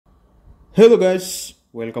Hello guys,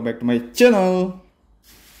 welcome back to my channel.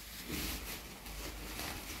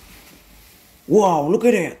 Wow, look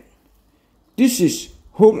at it. This is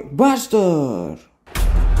Hulkbuster.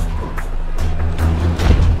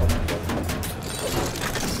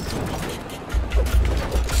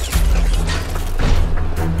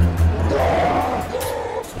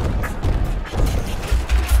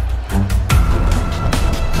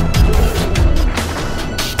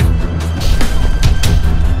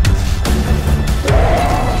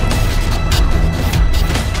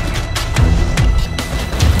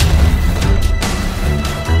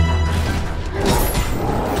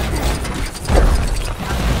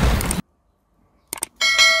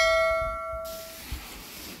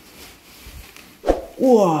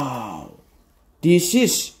 Wow, this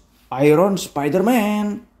is Iron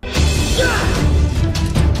Spider-Man.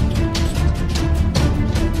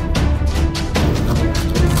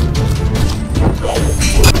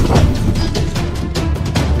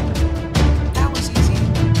 That was easy.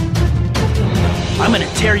 I'm gonna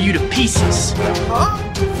tear you to pieces. Huh?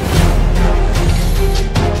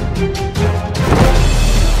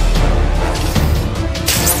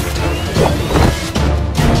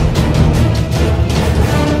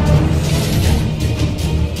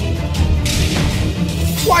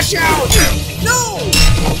 Watch out! No!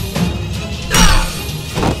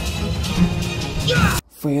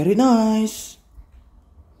 Very nice.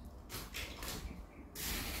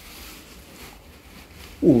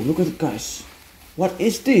 Oh, look at it, guys. What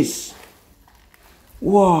is this?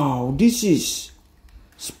 Wow, this is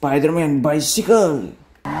Spider-Man bicycle.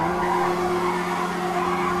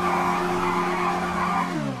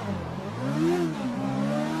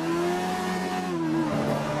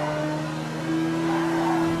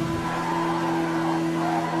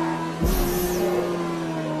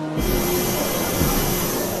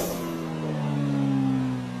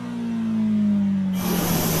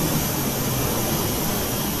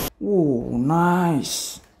 Oh,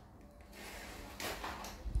 nice.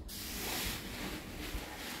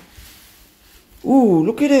 Oh,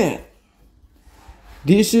 look at it.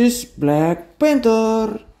 This is Black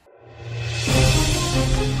Panther.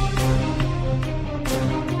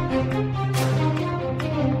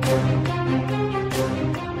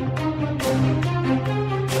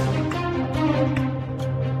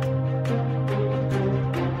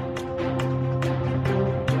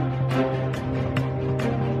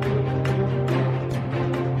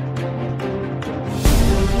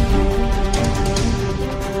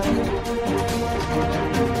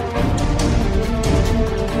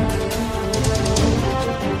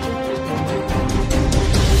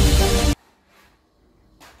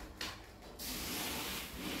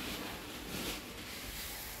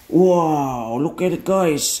 Wow, look at it,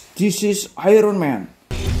 guys. This is Iron Man.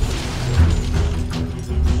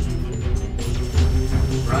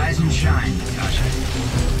 Rise and shine, Natasha.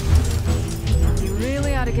 You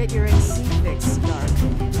really ought to get your AC fixed, Stark.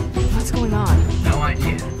 What's going on? No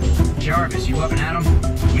idea. Jarvis, you up and at 'em?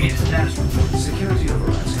 We need a status report. Security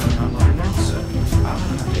override's coming online now, sir. I'll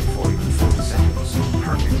have an update for you in 40 seconds.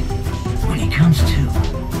 Perfect. When he comes to,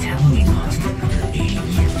 tell him he lost another 80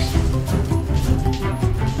 years.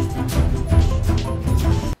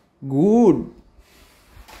 Good.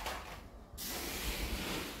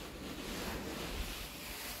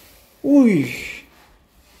 Ui,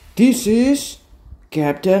 this is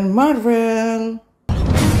Captain Marvel.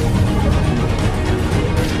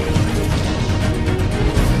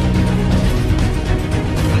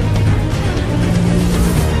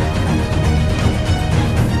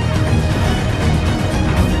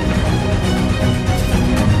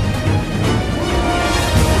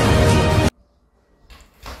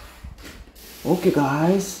 Okay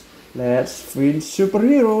guys, let's find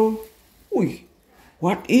superhero. Ui,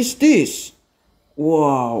 what is this?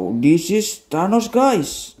 Wow, this is Thanos,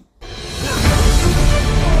 guys.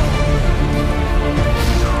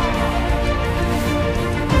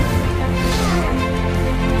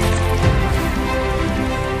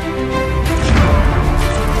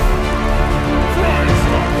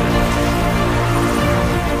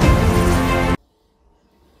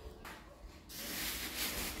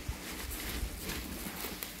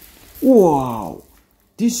 Wow,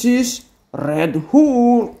 this is Red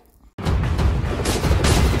Hulk.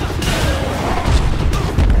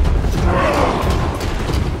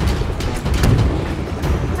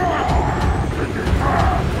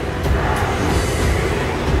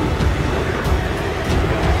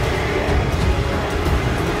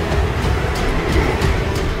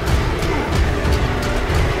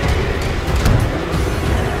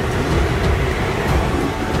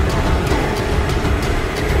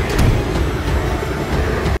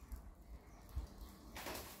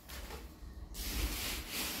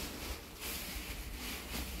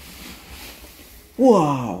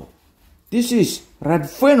 Wow, this is Red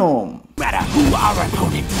Venom. No matter who our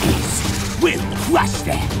opponent is, we'll crush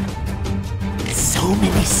them. So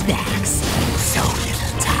many snacks, so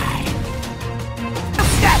little time. I'll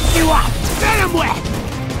snap you up! Venom Web!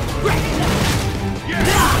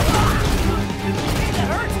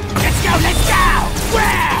 Let's go, let's go!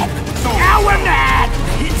 Web! Now we're mad!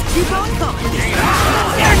 Hits keep on coming.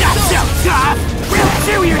 You're not so tough! We'll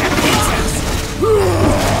chew you to pieces!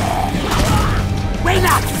 We're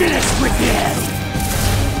not finished with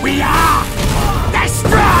you! We are the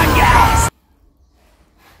strongest!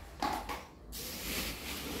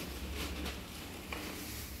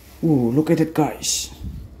 Ooh, look at it, guys.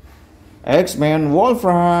 X-Men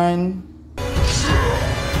Wolverine.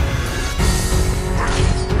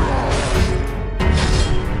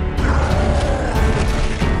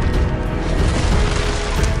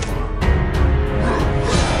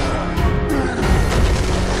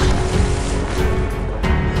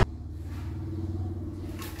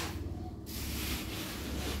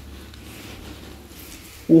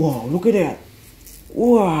 Wow, look at that.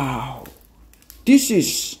 Wow. This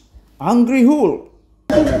is Angry Hulk.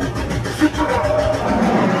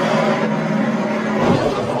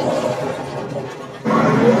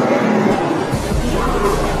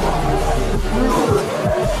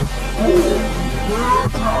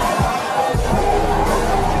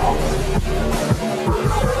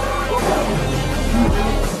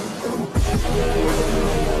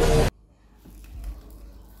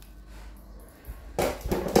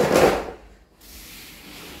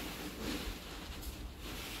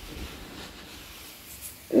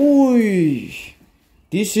 Ui,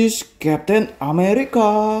 this is Captain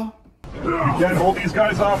America. You can't hold these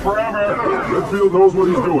guys off forever. Redfield knows what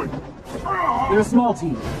he's doing. They're a small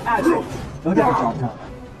team. Agile. They'll get the job done.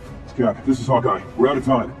 Cap, this is Hawkeye. We're out of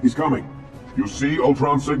time. He's coming. You see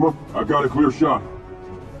Ultron Sigma? I've got a clear shot.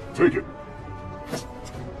 Take it.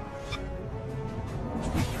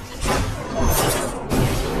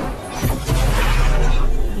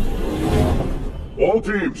 All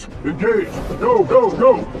teams, engage! Go, go,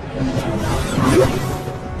 go!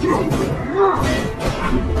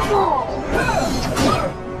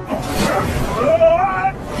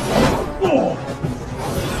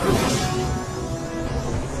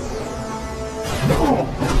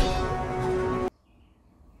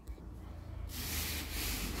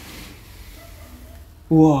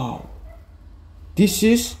 Wow, this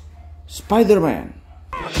is Spider-Man.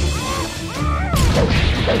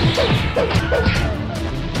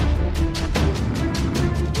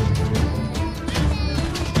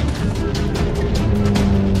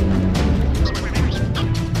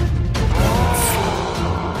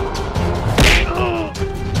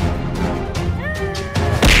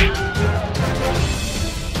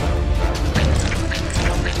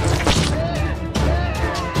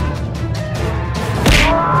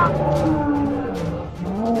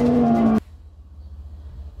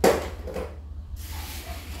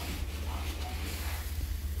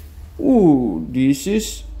 Ooh, this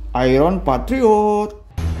is Iron Patriot.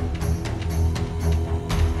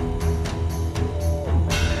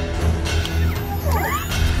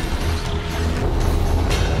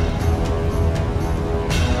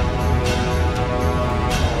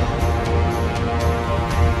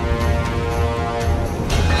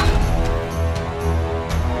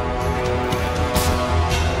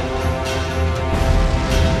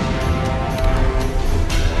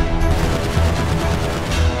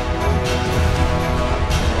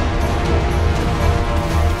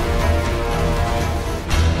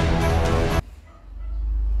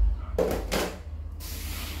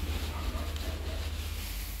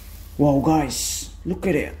 Wow guys, look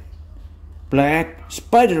at it. Black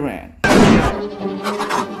Spider-Man.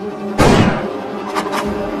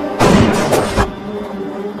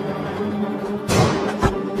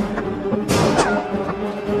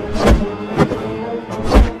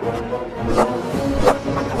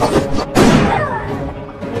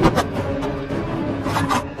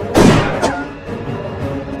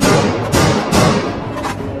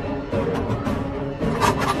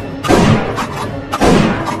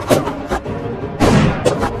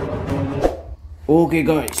 Okay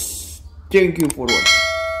guys, thank you for watching.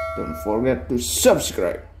 Don't forget to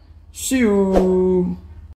subscribe. See you.